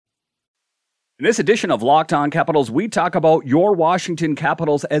In this edition of Locked On Capitals, we talk about your Washington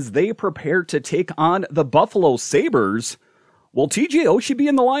Capitals as they prepare to take on the Buffalo Sabres. Will TJ Oshie be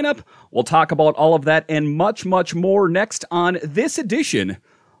in the lineup? We'll talk about all of that and much, much more next on this edition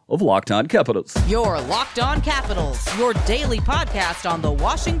of Locked On Capitals. Your Locked On Capitals, your daily podcast on the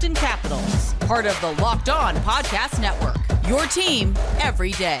Washington Capitals. Part of the Locked On Podcast Network, your team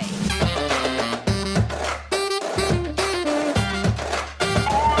every day.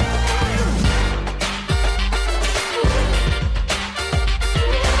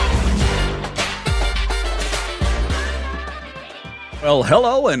 Well,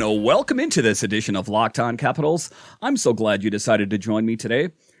 hello and welcome into this edition of Locked On Capitals. I'm so glad you decided to join me today.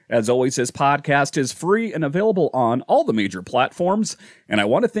 As always, this podcast is free and available on all the major platforms, and I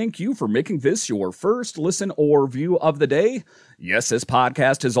want to thank you for making this your first listen or view of the day. Yes, this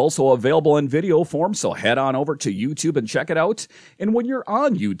podcast is also available in video form, so head on over to YouTube and check it out. And when you're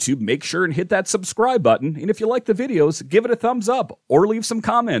on YouTube, make sure and hit that subscribe button. And if you like the videos, give it a thumbs up or leave some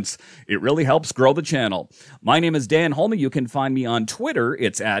comments. It really helps grow the channel. My name is Dan Holme. You can find me on Twitter.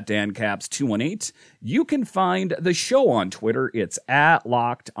 It's at DanCaps218. You can find the show on Twitter. It's at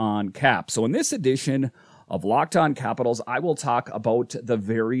Locked On Cap. So in this edition of Locked On Capitals, I will talk about the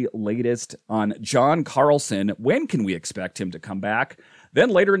very latest on John Carlson. When can we expect him to come back? Then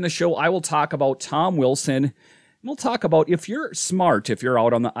later in the show, I will talk about Tom Wilson. And we'll talk about if you're smart, if you're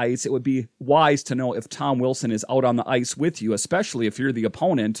out on the ice, it would be wise to know if Tom Wilson is out on the ice with you, especially if you're the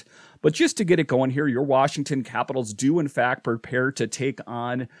opponent. But just to get it going here, your Washington Capitals do in fact prepare to take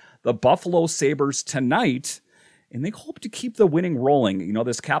on the Buffalo Sabres tonight. And they hope to keep the winning rolling. You know,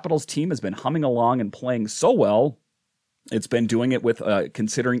 this Capitals team has been humming along and playing so well. It's been doing it with,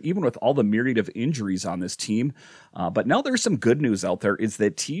 considering even with all the myriad of injuries on this team. But now there's some good news out there is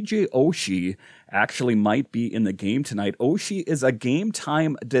that TJ Oshie actually might be in the game tonight. Oshie is a game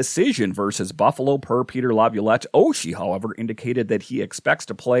time decision versus Buffalo per Peter Laviolette. Oshie, however, indicated that he expects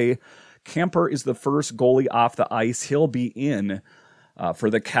to play. Kemper is the first goalie off the ice. He'll be in for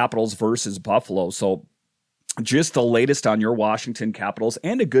the Capitals versus Buffalo. So just the latest on your Washington Capitals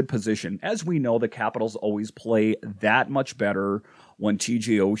and a good position. As we know, the Capitals always play that much better when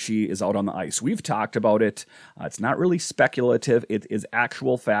TJ Oshie is out on the ice. We've talked about it. It's not really speculative. It is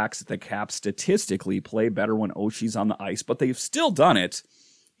actual facts that the Caps statistically play better when Oshie's on the ice, but they've still done it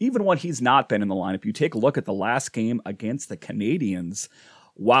even when he's not been in the lineup. You take a look at the last game against the Canadiens.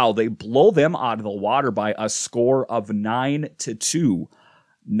 Wow, they blow them out of the water by a score of 9-2.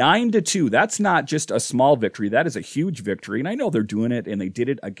 9-2. That's not just a small victory. That is a huge victory. And I know they're doing it, and they did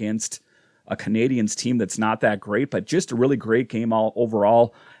it against a Canadiens team that's not that great, but just a really great game all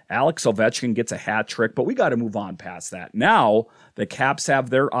overall. Alex Ovechkin gets a hat trick, but we got to move on past that. Now, the Caps have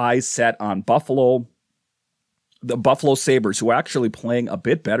their eyes set on Buffalo. The Buffalo Sabres, who are actually playing a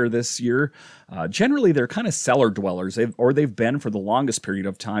bit better this year. Generally, they're kind of cellar dwellers, they've been for the longest period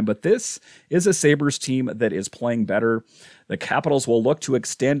of time, but this is a Sabres team that is playing better. The Capitals will look to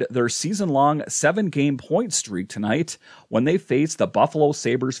extend their season-long 7-game point streak tonight when they face the Buffalo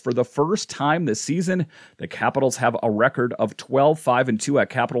Sabres for the first time this season. The Capitals have a record of 12-5-2 at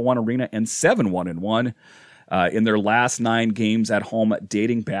Capital One Arena and 7-1-1 in their last 9 games at home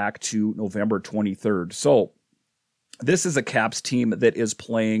dating back to November 23rd. So, this is a Caps team that is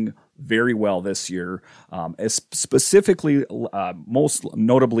playing very well this year, specifically, most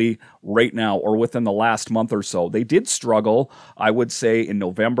notably right now or within the last month or so. They did struggle, I would say, in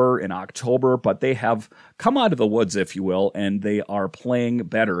November and October, but they have come out of the woods, if you will, and they are playing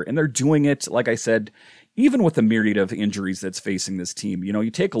better. And they're doing it, like I said, even with the myriad of injuries that's facing this team. You know, you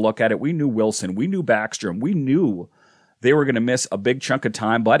take a look at it, we knew Wilson, we knew Backstrom, we knew they were going to miss a big chunk of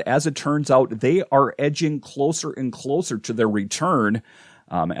time, but as it turns out, they are edging closer and closer to their return.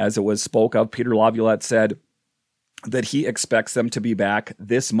 As it was spoke of, Peter Laviolette said that he expects them to be back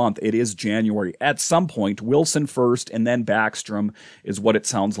this month. It is January. At some point, Wilson first and then Backstrom is what it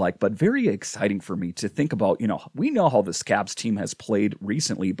sounds like. But very exciting for me to think about, you know, we know how this Caps team has played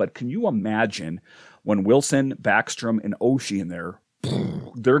recently, but can you imagine when Wilson, Backstrom, and Oshie in there,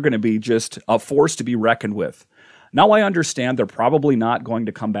 they're going to be just a force to be reckoned with. Now, I understand they're probably not going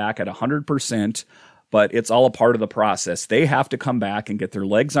to come back at 100%, but it's all a part of the process. They have to come back and get their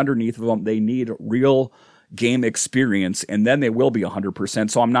legs underneath of them. They need real game experience, and then they will be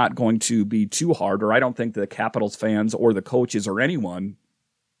 100%. So I'm not going to be too hard, or I don't think the Capitals fans or the coaches or anyone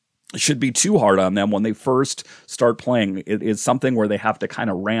should be too hard on them when they first start playing. It is something where they have to kind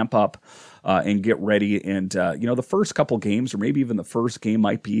of ramp up and get ready. And, the first couple games, or maybe even the first game,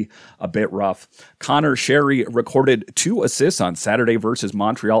 might be a bit rough. Connor Sherry recorded 2 assists on Saturday versus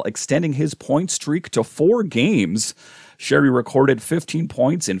Montreal, extending his point streak to 4 games. Sherry recorded 15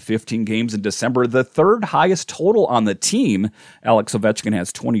 points in 15 games in December, the third highest total on the team. Alex Ovechkin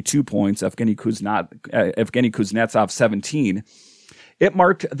has 22 points, Evgeny Kuznetsov 17. It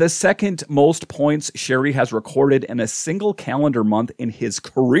marked the second most points Sherry has recorded in a single calendar month in his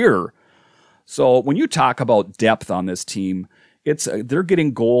career. So when you talk about depth on this team, they're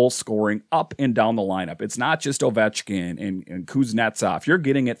getting goal scoring up and down the lineup. It's not just Ovechkin and Kuznetsov. You're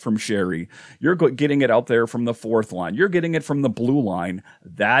getting it from Sherry. You're getting it out there from the fourth line. You're getting it from the blue line.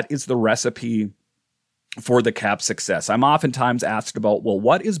 That is the recipe for the Caps' success. I'm oftentimes asked about, well,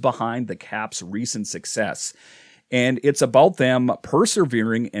 what is behind the Caps' recent success? And it's about them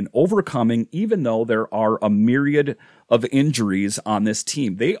persevering and overcoming, even though there are a myriad of injuries on this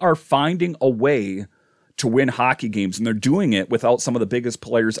team. They are finding a way to win hockey games, and they're doing it without some of the biggest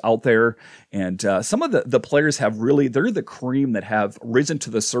players out there. And some of the players they're the cream that have risen to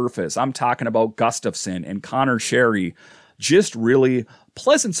the surface. I'm talking about Gustafsson and Connor Sherry. Just really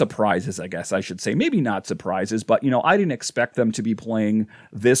pleasant surprises, I guess I should say. Maybe not surprises, but, I didn't expect them to be playing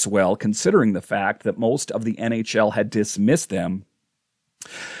this well, considering the fact that most of the NHL had dismissed them.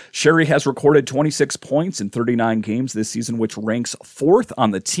 Sherry has recorded 26 points in 39 games this season, which ranks fourth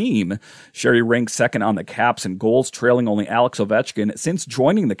on the team. Sherry ranks second on the Caps in goals, trailing only Alex Ovechkin. Since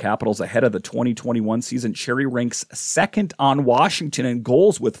joining the Capitals ahead of the 2021 season, Sherry ranks second on Washington in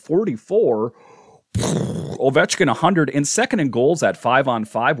goals with 44. Ovechkin 100, and second in goals at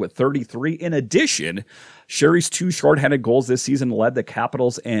 5-on-5 with 33. In addition, Sherry's 2 shorthanded goals this season led the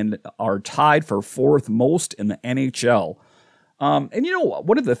Capitals and are tied for fourth most in the NHL. And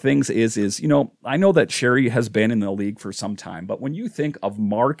one of the things is I know that Sherry has been in the league for some time, but when you think of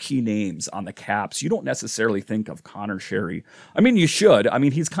marquee names on the Caps, you don't necessarily think of Connor Sherry. I mean, you should. I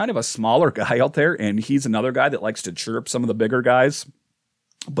mean, he's kind of a smaller guy out there, and he's another guy that likes to chirp some of the bigger guys.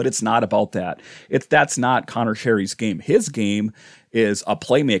 But it's not about that. That's not Connor Sherry's game. His game is a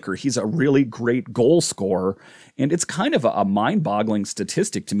playmaker. He's a really great goal scorer. And it's kind of a mind-boggling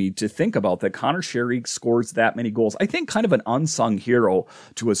statistic to me to think about that Connor Sherry scores that many goals. I think kind of an unsung hero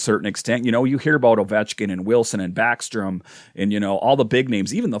to a certain extent. You hear about Ovechkin and Wilson and Backstrom and, all the big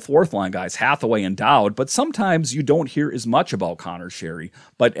names, even the fourth line guys, Hathaway and Dowd. But sometimes you don't hear as much about Connor Sherry.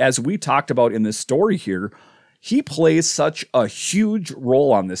 But as we talked about in this story here, he plays such a huge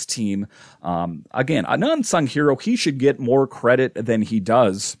role on this team. Again, an unsung hero. He should get more credit than he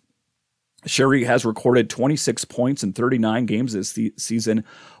does. Sherry has recorded 26 points in 39 games this season,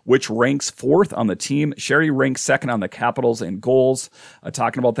 which ranks fourth on the team. Sherry ranks second on the Capitals in goals.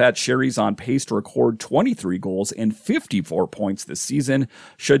 Talking about that, Sherry's on pace to record 23 goals and 54 points this season.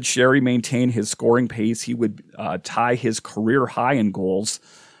 Should Sherry maintain his scoring pace, he would tie his career high in goals,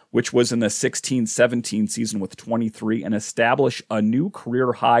 which was in the 16-17 season with 23, and establish a new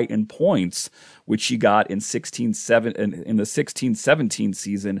career high in points, which he got in the 16-17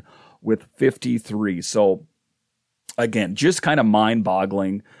 season with 53. So again, just kind of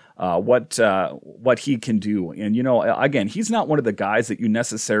mind-boggling what he can do. And, again, he's not one of the guys that you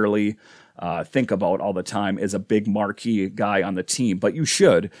necessarily think about all the time as a big marquee guy on the team, but you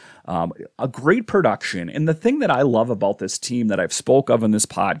should. A great production. And the thing that I love about this team that I've spoke of in this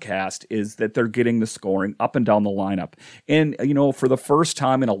podcast is that they're getting the scoring up and down the lineup. And, for the first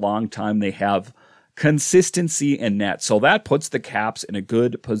time in a long time, they have consistency in net. So that puts the Caps in a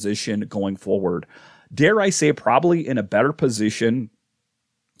good position going forward. Dare I say, probably in a better position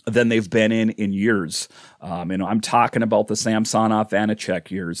than they've been in years. I'm talking about the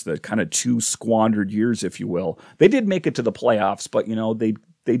Samsonov-Vanecek years, the kind of 2 squandered years, if you will. They did make it to the playoffs, but,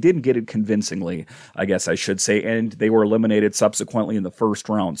 they didn't get it convincingly, I guess I should say, and they were eliminated subsequently in the first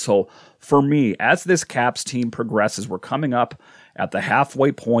round. So for me, as this Caps team progresses, we're coming up at the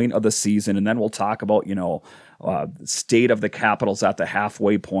halfway point of the season, and then we'll talk about, state of the Capitals at the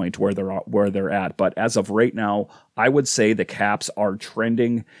halfway point where they're at. But as of right now, I would say the Caps are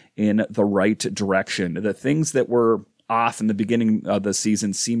trending in the right direction. The things that were off in the beginning of the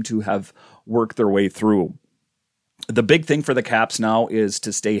season seem to have worked their way through. The big thing for the Caps now is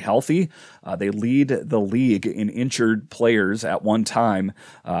to stay healthy. They lead the league in injured players at one time.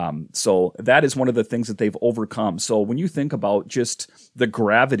 So that is one of the things that they've overcome. So when you think about just the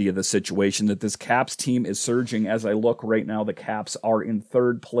gravity of the situation that this Caps team is surging, as I look right now, the Caps are in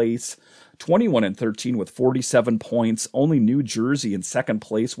third place, 21-13 with 47 points. Only New Jersey in second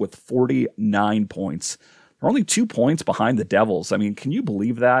place with 49 points. They're only 2 points behind the Devils. I mean, can you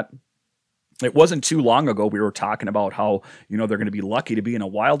believe that? It wasn't too long ago we were talking about how, they're going to be lucky to be in a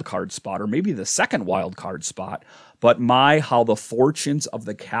wild card spot or maybe the second wild card spot. But how the fortunes of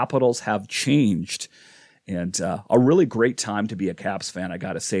the Capitals have changed. And a really great time to be a Caps fan, I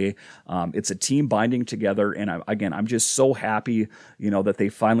got to say. It's a team binding together, and I'm just so happy, that they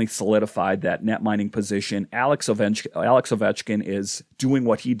finally solidified that net mining position. Alex Ovechkin is doing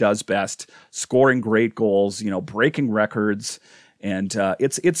what he does best, scoring great goals, breaking records. And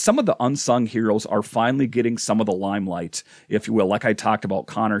it's some of the unsung heroes are finally getting some of the limelight, if you will. Like I talked about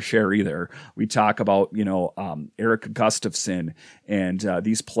Connor Sherry there. We talk about, Eric Gustafson and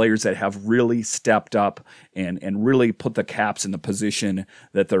these players that have really stepped up and really put the Caps in the position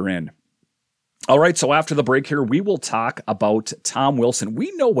that they're in. All right, so after the break here, we will talk about Tom Wilson.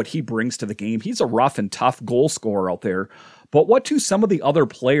 We know what he brings to the game. He's a rough and tough goal scorer out there. But what do some of the other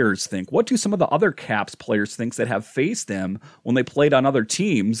players think? What do some of the other Caps players think that have faced them when they played on other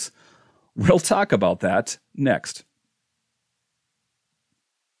teams? We'll talk about that next.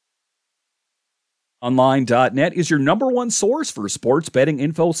 BetOnline.net is your number one source for sports betting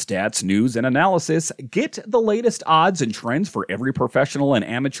info, stats, news, and analysis. Get the latest odds and trends for every professional and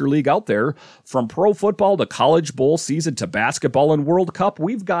amateur league out there. From pro football to college bowl season to basketball and World Cup,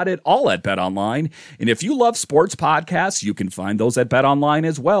 we've got it all at BetOnline. And if you love sports podcasts, you can find those at BetOnline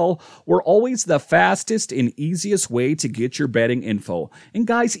as well. We're always the fastest and easiest way to get your betting info. And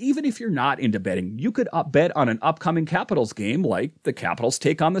guys, even if you're not into betting, you could bet on an upcoming Capitals game like the Capitals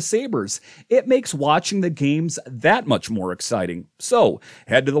take on the Sabres. It makes watching the games that much more exciting. So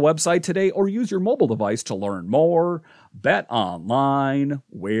head to the website today or use your mobile device to learn more. Bet online,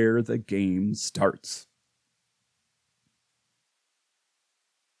 where the game starts.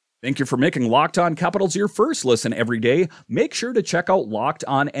 Thank you for making Locked On Capitals your first listen every day. Make sure to check out Locked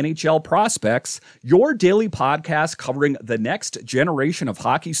On NHL Prospects, your daily podcast covering the next generation of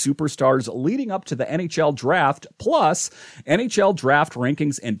hockey superstars leading up to the NHL draft, plus NHL draft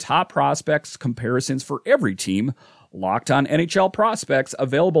rankings and top prospects comparisons for every team. Locked On NHL Prospects,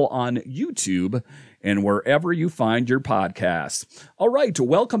 available on YouTube and wherever you find your podcasts. All right,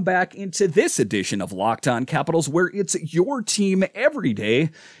 welcome back into this edition of Locked On Capitals, where it's your team every day.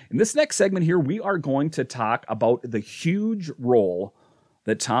 In this next segment here, we are going to talk about the huge role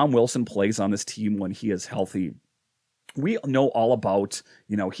that Tom Wilson plays on this team when he is healthy. We know all about,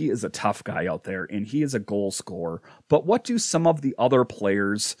 he is a tough guy out there, and he is a goal scorer. But what do some of the other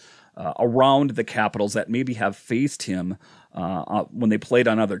players around the Capitals that maybe have faced him when they played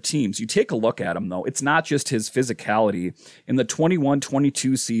on other teams? You take a look at him, though. It's not just his physicality. In the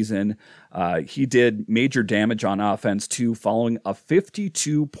 21-22 season, he did major damage on offense, too, following a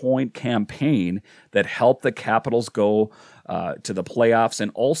 52-point campaign that helped the Capitals go to the playoffs and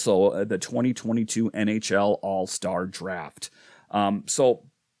also the 2022 NHL All-Star Draft.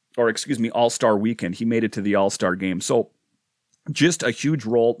 All-Star Weekend. He made it to the All-Star game. So, just a huge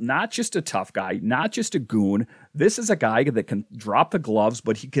role, not just a tough guy, not just a goon. This is a guy that can drop the gloves,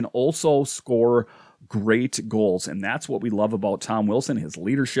 but he can also score great goals. And that's what we love about Tom Wilson, his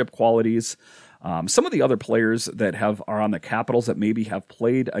leadership qualities. Some of the other players that are on the Capitals that maybe have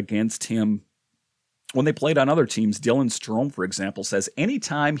played against him when they played on other teams, Dylan Strome, for example, says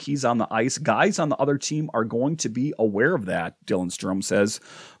anytime he's on the ice, guys on the other team are going to be aware of that, Dylan Strome says,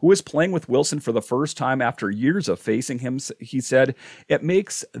 who is playing with Wilson for the first time after years of facing him. He said, it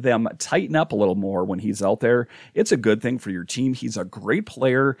makes them tighten up a little more when he's out there. It's a good thing for your team. He's a great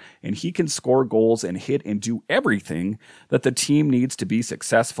player, and he can score goals and hit and do everything that the team needs to be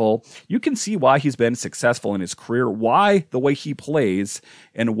successful. You can see why he's been successful in his career, why the way he plays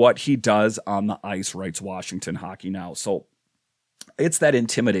and what he does on the ice, writes Washington Hockey Now. So it's that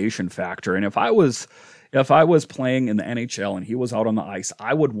intimidation factor. And if I was playing in the NHL and he was out on the ice,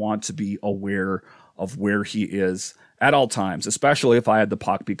 I would want to be aware of where he is at all times, especially if I had the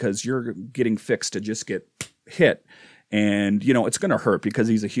puck, because you're getting fixed to just get hit. And, it's going to hurt because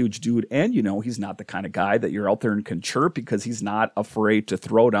he's a huge dude. And, he's not the kind of guy that you're out there and can chirp, because he's not afraid to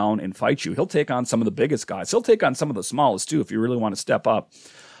throw down and fight you. He'll take on some of the biggest guys. He'll take on some of the smallest too, if you really want to step up.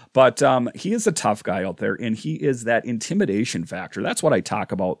 But he is a tough guy out there, and he is that intimidation factor. That's what I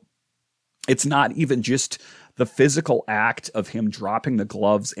talk about. It's not even just the physical act of him dropping the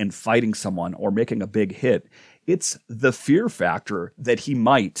gloves and fighting someone or making a big hit. It's the fear factor that he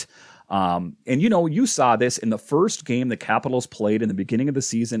might. And you saw this in the first game the Capitals played in the beginning of the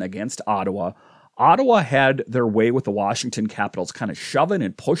season against Ottawa. Ottawa had their way with the Washington Capitals, kind of shoving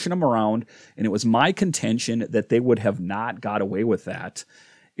and pushing them around, and it was my contention that they would have not got away with that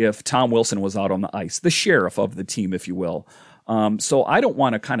if Tom Wilson was out on the ice, the sheriff of the team, if you will. So I don't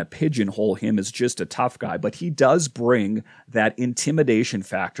want to kind of pigeonhole him as just a tough guy, but he does bring that intimidation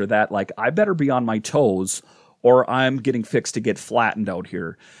factor that, like, I better be on my toes or I'm getting fixed to get flattened out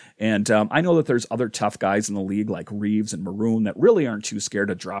here. And I know that there's other tough guys in the league like Reeves and Maroon that really aren't too scared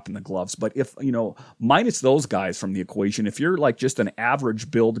of dropping the gloves. But if, minus those guys from the equation, if you're like just an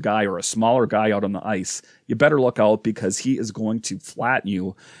average build guy or a smaller guy out on the ice, you better look out because he is going to flatten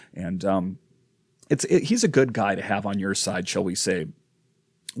you. And he's a good guy to have on your side, shall we say.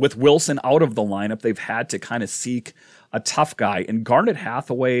 With Wilson out of the lineup, they've had to kind of seek a tough guy. And Garnet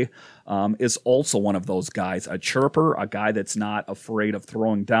Hathaway is also one of those guys, a chirper, a guy that's not afraid of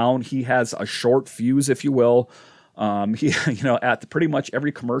throwing down. He has a short fuse, if you will. At pretty much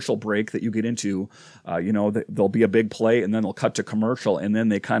every commercial break that you get into, there'll be a big play and then they'll cut to commercial and then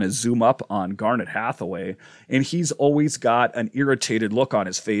they kind of zoom up on Garnet Hathaway. And he's always got an irritated look on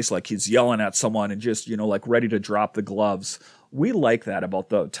his face, like he's yelling at someone and just, like ready to drop the gloves. We like that about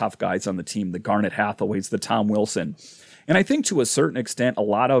the tough guys on the team, the Garnet Hathaways, the Tom Wilson. And I think to a certain extent, a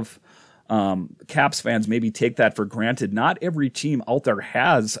lot of Caps fans maybe take that for granted. Not every team out there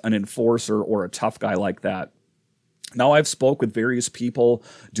has an enforcer or a tough guy like that. Now, I've spoke with various people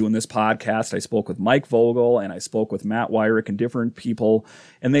doing this podcast. I spoke with Mike Vogel and I spoke with Matt Wyrick and different people.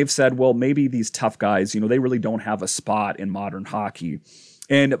 And they've said, well, maybe these tough guys, they really don't have a spot in modern hockey.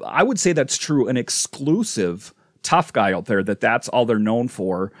 And I would say that's true. An exclusive tough guy out there that's all they're known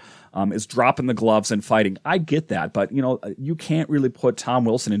for is dropping the gloves and fighting. I get that, but you can't really put Tom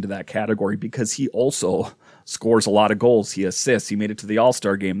Wilson into that category because he also scores a lot of goals. He assists. He made it to the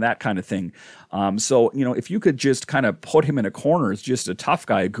All-Star game, that kind of thing. So if you could just kind of put him in a corner as just a tough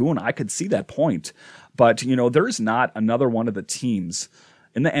guy, a goon, I could see that point. But there's not another one of the teams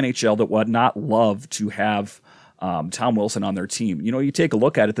in the NHL that would not love to have Tom Wilson on their team. You take a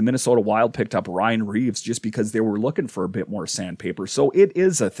look at it, the Minnesota Wild picked up Ryan Reeves just because they were looking for a bit more sandpaper. So it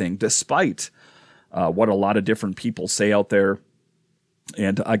is a thing, despite what a lot of different people say out there.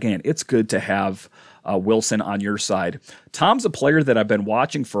 And again, it's good to have Wilson on your side. Tom's a player that I've been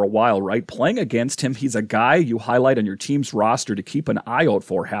watching for a while, right? Playing against him, he's a guy you highlight on your team's roster to keep an eye out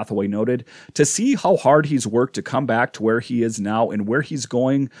for, Hathaway noted, to see how hard he's worked to come back to where he is now and where he's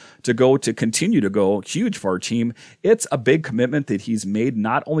going to go to continue to go. Huge for our team. It's a big commitment that he's made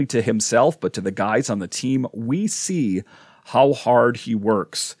not only to himself, but to the guys on the team. We see how hard he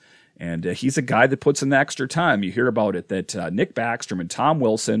works. And he's a guy that puts in the extra time. You hear about it, that Nick Backstrom and Tom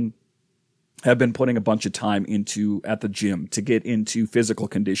Wilson have been putting a bunch of time at the gym to get into physical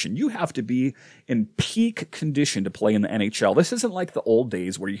condition. You have to be in peak condition to play in the NHL. This isn't like the old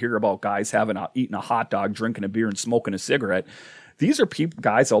days where you hear about guys eating a hot dog, drinking a beer, and smoking a cigarette. These are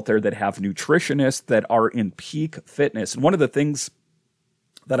guys out there that have nutritionists that are in peak fitness. And one of the things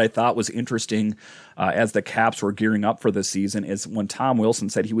that I thought was interesting as the Caps were gearing up for the season is when Tom Wilson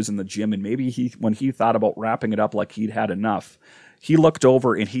said he was in the gym and maybe when he thought about wrapping it up like he'd had enough, he looked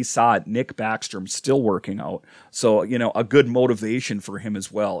over and he saw Nick Backstrom still working out. So, a good motivation for him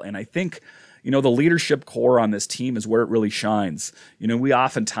as well. And I think, the leadership core on this team is where it really shines. We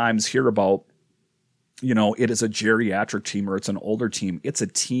oftentimes hear about, it is a geriatric team or it's an older team. It's a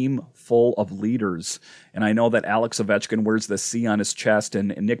team full of leaders. And I know that Alex Ovechkin wears the C on his chest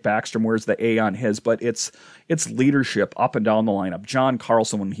and Nick Backstrom wears the A on his, but it's leadership up and down the lineup. John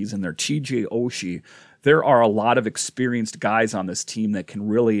Carlson when he's in there, TJ Oshie. There are a lot of experienced guys on this team that can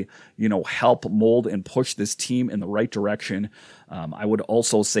really, help mold and push this team in the right direction. I would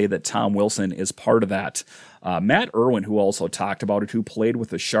also say that Tom Wilson is part of that. Matt Irwin, who also talked about it, who played with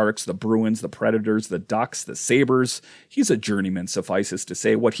the Sharks, the Bruins, the Predators, the Ducks, the Sabres. He's a journeyman, suffices to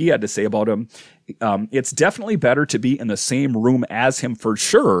say. What he had to say about him, it's definitely better to be in the same room as him for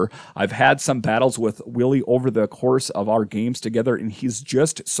sure. I've had some battles with Willie over the course of our games together, and he's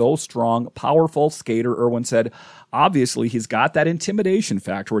just so strong, powerful skater, Irwin said. Obviously, he's got that intimidation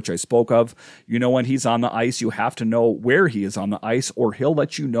factor, which I spoke of. When he's on the ice, you have to know where he is on the ice, or he'll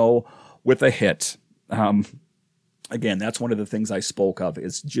let you know with a hit. Again, that's one of the things I spoke of,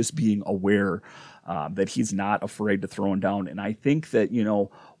 is just being aware that he's not afraid to throw him down. And I think that,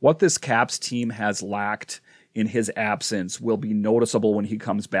 what this Caps team has lacked in his absence will be noticeable when he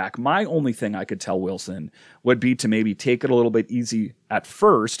comes back. My only thing I could tell Wilson would be to maybe take it a little bit easy at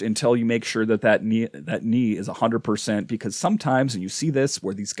first until you make sure that knee is 100%, because sometimes, and you see this,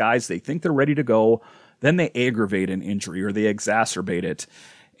 where these guys, they think they're ready to go, then they aggravate an injury or they exacerbate it.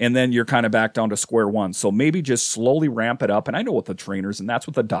 And then you're kind of back down to square one. So maybe just slowly ramp it up. And I know what the trainers and that's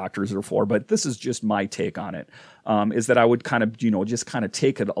what the doctors are for, but this is just my take on it, is that I would kind of, just kind of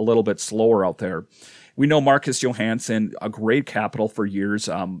take it a little bit slower out there. We know Marcus Johansson, a great Capital for years,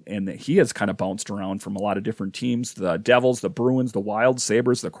 and he has kind of bounced around from a lot of different teams, the Devils, the Bruins, the Wild,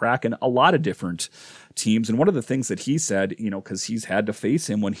 Sabres, the Kraken, a lot of different teams. And one of the things that he said, because he's had to face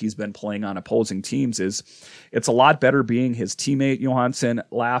him when he's been playing on opposing teams, is it's a lot better being his teammate. Johansson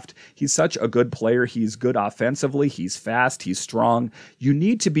laughed. He's such a good player. He's good offensively. He's fast. He's strong. You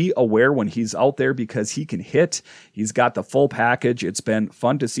need to be aware when he's out there because he can hit. He's got the full package. It's been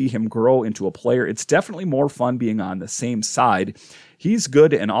fun to see him grow into a player. It's definitely more fun being on the same side. He's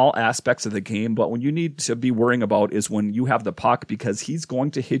good in all aspects of the game, but when you need to be worrying about is when you have the puck because he's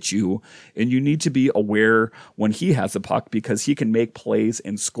going to hit you, and you need to be aware when he has the puck because he can make plays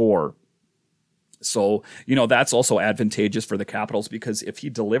and score. So, that's also advantageous for the Capitals because if he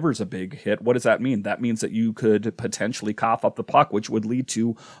delivers a big hit, what does that mean? That means that you could potentially cough up the puck, which would lead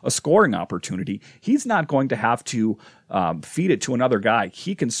to a scoring opportunity. He's not going to have to feed it to another guy.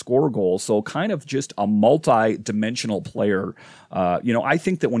 He can score goals. So kind of just a multi-dimensional player. I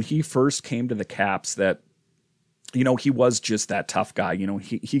think that when he first came to the Caps that, he was just that tough guy.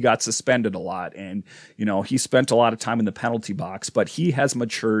 He got suspended a lot and, he spent a lot of time in the penalty box, but he has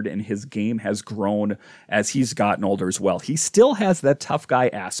matured and his game has grown as he's gotten older as well. He still has that tough guy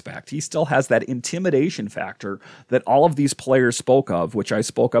aspect. He still has that intimidation factor that all of these players spoke of, which I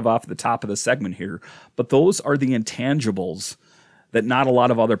spoke of off the top of the segment here. But those are the intangibles that not a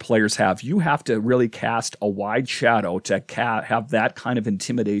lot of other players have. You have to really cast a wide shadow to have that kind of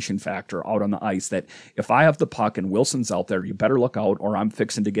intimidation factor out on the ice that if I have the puck and Wilson's out there, you better look out or I'm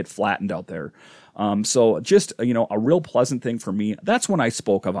fixing to get flattened out there. So just, a real pleasant thing for me. That's when I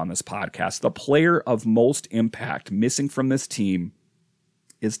spoke of on this podcast. The player of most impact missing from this team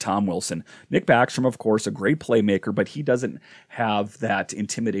is Tom Wilson. Nick Backstrom, of course, a great playmaker, but he doesn't have that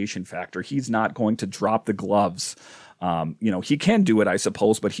intimidation factor. He's not going to drop the gloves. He can do it, I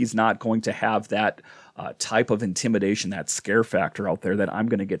suppose, but he's not going to have that type of intimidation, that scare factor out there that I'm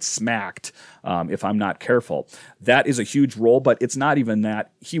going to get smacked if I'm not careful. That is a huge role, but it's not even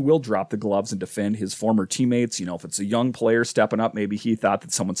that. He will drop the gloves and defend his former teammates. If it's a young player stepping up, maybe he thought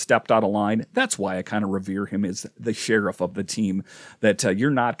that someone stepped out of line. That's why I kind of revere him as the sheriff of the team, that you're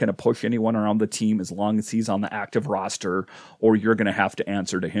not going to push anyone around the team as long as he's on the active roster, or you're going to have to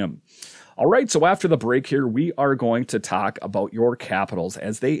answer to him. All right, so after the break here, we are going to talk about your Capitals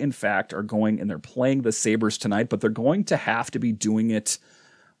as they, in fact, are going and they're playing the Sabres tonight, but they're going to have to be doing it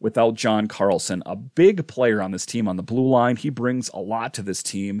without John Carlson, a big player on this team on the blue line. He brings a lot to this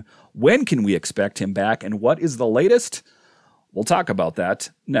team. When can we expect him back, and what is the latest? We'll talk about that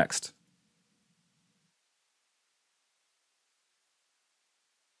next.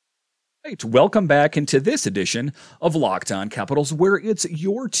 Right, welcome back into this edition of Locked On Capitals, where it's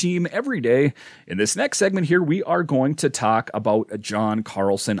your team every day. In this next segment here, we are going to talk about John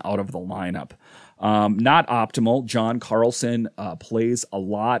Carlson out of the lineup. Not optimal. John Carlson plays a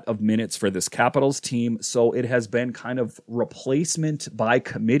lot of minutes for this Capitals team, so it has been kind of replacement by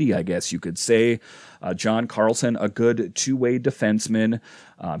committee, I guess you could say. John Carlson, a good two-way defenseman.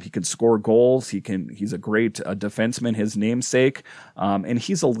 He can score goals. He's a great defenseman, his namesake, and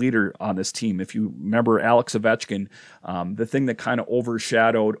he's a leader on this team. If you remember Alex Ovechkin, the thing that kind of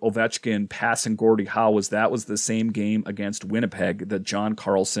overshadowed Ovechkin passing Gordie Howe was the same game against Winnipeg that John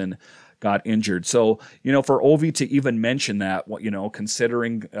Carlson got injured. So, for Ovi to even mention that,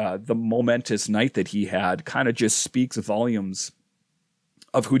 considering the momentous night that he had, kind of just speaks volumes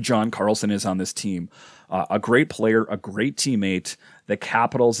of who John Carlson is on this team. A great player, a great teammate. The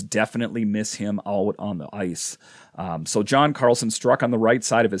Capitals definitely miss him out on the ice. So John Carlson struck on the right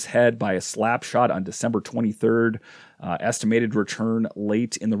side of his head by a slap shot on December 23rd. Estimated return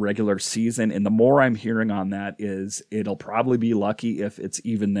late in the regular season. And the more I'm hearing on that is it'll probably be lucky if it's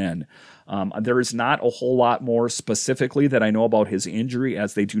even then. There is not a whole lot more specifically that I know about his injury,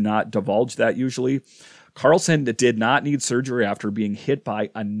 as they do not divulge that usually. Carlson did not need surgery after being hit by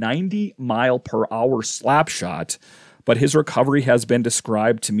a 90-mile-per-hour slap shot, but his recovery has been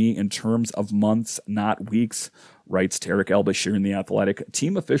described to me in terms of months, not weeks, writes Tarek El-Bashir in The Athletic.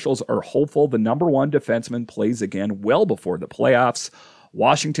 Team officials are hopeful the number one defenseman plays again well before the playoffs.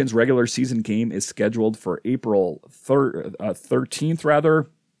 Washington's regular season game is scheduled for April 13th.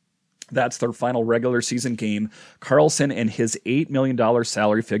 That's their final regular season game. Carlson and his $8 million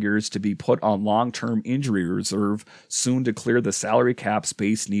salary figures to be put on long-term injury reserve soon to clear the salary cap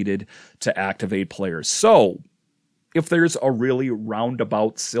space needed to activate players. So, if there's a really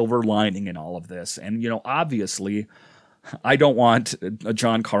roundabout silver lining in all of this, and, obviously, I don't want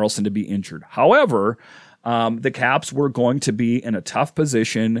John Carlson to be injured. However, the Caps were going to be in a tough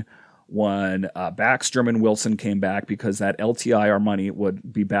position when Backstrom and Wilson came back, because that LTIR money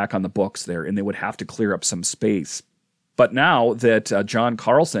would be back on the books there, and they would have to clear up some space. But now that John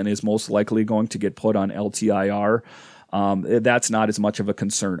Carlson is most likely going to get put on LTIR, that's not as much of a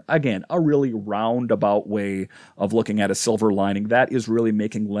concern. Again, a really roundabout way of looking at a silver lining. That is really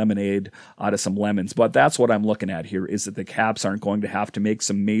making lemonade out of some lemons. But that's what I'm looking at here, is that the Caps aren't going to have to make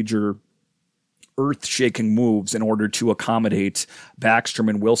some major earth-shaking moves in order to accommodate Backstrom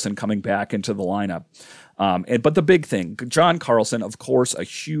and Wilson coming back into the lineup. But the big thing, John Carlson, of course, a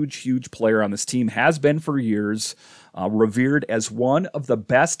huge player on this team, has been for years, revered as one of the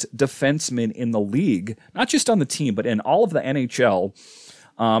best defensemen in the league, not just on the team, but in all of the NHL,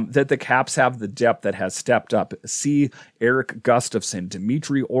 that the Caps have the depth that has stepped up. See Erik Gustafsson,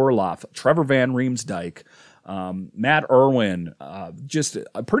 Dmitry Orlov, Trevor Van Riemsdyk, Matt Irwin, just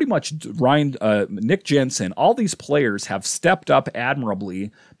pretty much Nick Jensen. All these players have stepped up admirably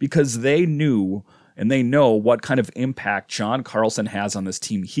because they knew and they know what kind of impact John Carlson has on this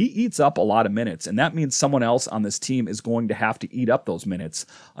team. He eats up a lot of minutes, and that means someone else on this team is going to have to eat up those minutes.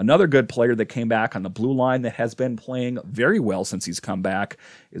 Another good player that came back on the blue line that has been playing very well since he's come back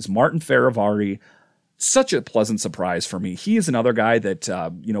is Martin Fehérváry. Such a pleasant surprise for me. He is another guy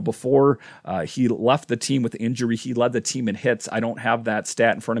that, before he left the team with injury, he led the team in hits. I don't have that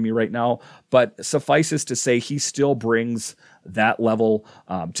stat in front of me right now, but suffices to say he still brings that level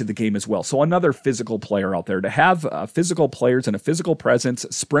to the game as well. So another physical player out there. To have physical players and a physical presence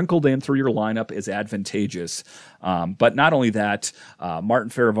sprinkled in through your lineup is advantageous. But not only that, Martin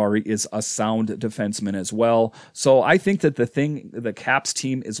Fehérváry is a sound defenseman as well. So I think that the Caps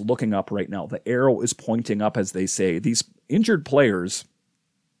team is looking up right now. The arrow is pointing up, as they say. These injured players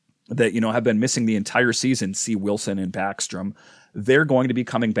that, have been missing the entire season, see Wilson and Backstrom, they're going to be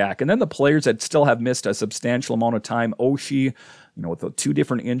coming back. And then the players that still have missed a substantial amount of time, Oshie, with the 2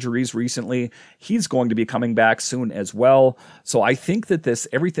 different injuries recently, he's going to be coming back soon as well. So I think that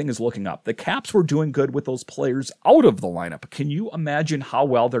everything is looking up. The Caps were doing good with those players out of the lineup. Can you imagine how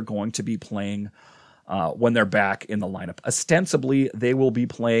well they're going to be playing when they're back in the lineup? Ostensibly, they will be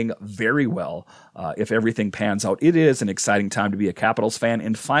playing very well if everything pans out. It is an exciting time to be a Capitals fan.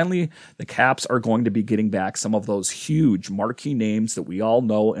 And finally, the Caps are going to be getting back some of those huge marquee names that we all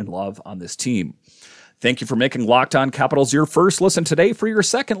know and love on this team. Thank you for making Locked On Capitals your first listen today. For your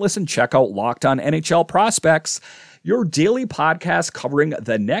second listen, check out Locked On NHL Prospects, your daily podcast covering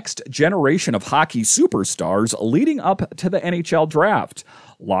the next generation of hockey superstars leading up to the NHL draft.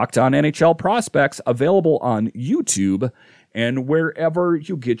 Locked On NHL Prospects, available on YouTube and wherever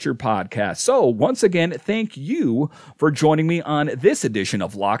you get your podcasts. So once again, thank you for joining me on this edition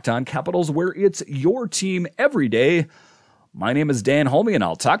of Locked On Capitals, where it's your team every day. My name is Dan Holme, and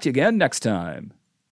I'll talk to you again next time.